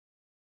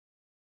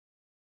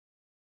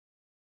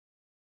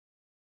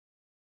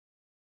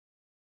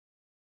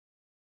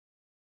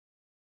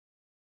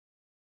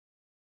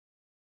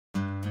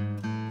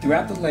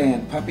Throughout the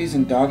land, puppies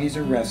and doggies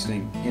are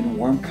resting, in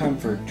warm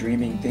comfort,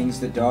 dreaming things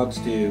that dogs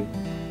do.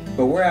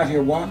 But we're out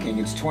here walking,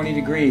 it's 20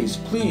 degrees.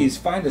 Please,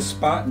 find a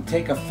spot and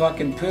take a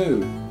fucking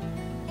poo.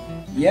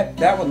 Yep,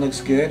 that one looks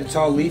good. It's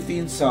all leafy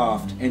and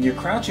soft, and you're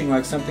crouching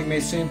like something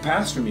may soon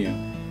pass from you.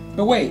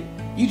 But wait,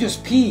 you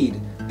just peed.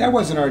 That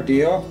wasn't our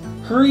deal.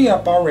 Hurry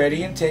up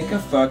already and take a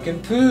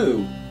fucking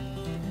poo.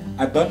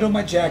 I bundle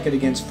my jacket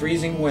against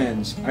freezing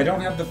winds. I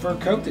don't have the fur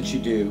coat that you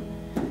do.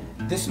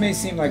 This may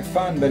seem like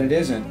fun, but it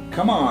isn't.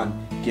 Come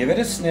on, give it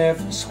a sniff,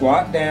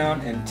 squat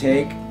down, and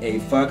take a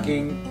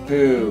fucking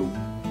poo.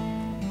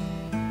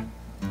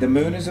 The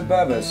moon is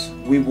above us.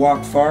 We've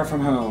walked far from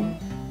home.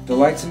 The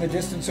lights in the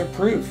distance are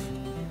proof.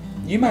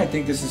 You might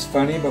think this is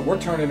funny, but we're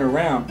turning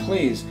around.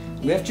 Please,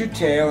 lift your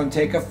tail and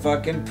take a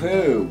fucking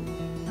poo.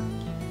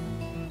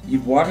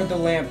 You've watered the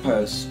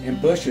lampposts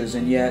and bushes,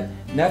 and yet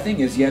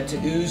nothing is yet to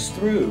ooze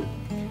through.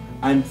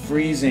 I'm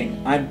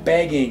freezing. I'm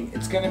begging.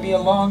 It's going to be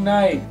a long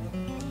night.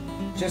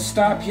 Just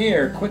stop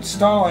here, quit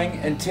stalling,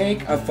 and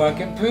take a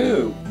fucking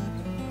poo.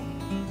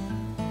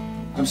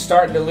 I'm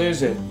starting to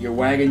lose it. You're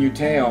wagging your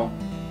tail,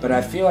 but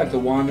I feel like the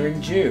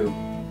wandering Jew.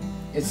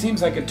 It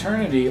seems like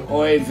eternity.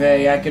 Oy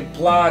vey, I could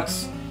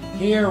plots.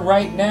 Here,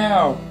 right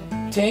now.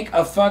 Take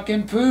a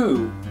fucking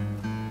poo.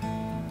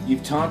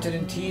 You've taunted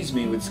and teased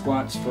me with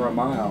squats for a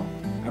mile.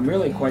 I'm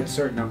really quite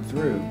certain I'm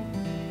through.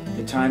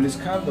 The time has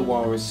come, the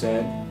walrus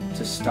said,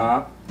 to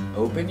stop,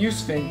 open your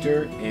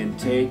sphincter, and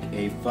take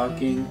a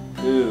fucking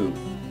poo.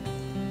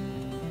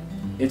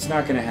 It's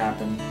not gonna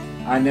happen.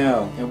 I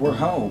know, and we're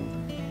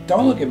home.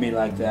 Don't look at me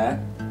like that.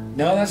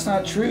 No, that's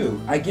not true.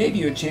 I gave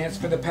you a chance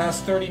for the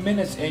past 30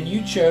 minutes and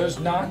you chose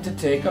not to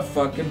take a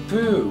fucking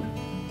poo.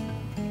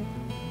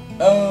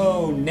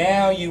 Oh,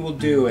 now you will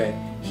do it.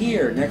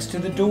 Here, next to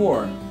the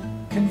door.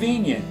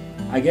 Convenient.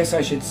 I guess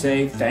I should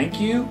say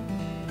thank you.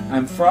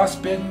 I'm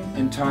frostbitten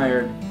and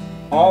tired.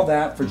 All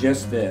that for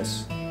just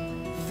this.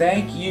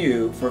 Thank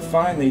you for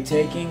finally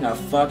taking a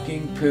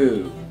fucking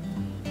poo.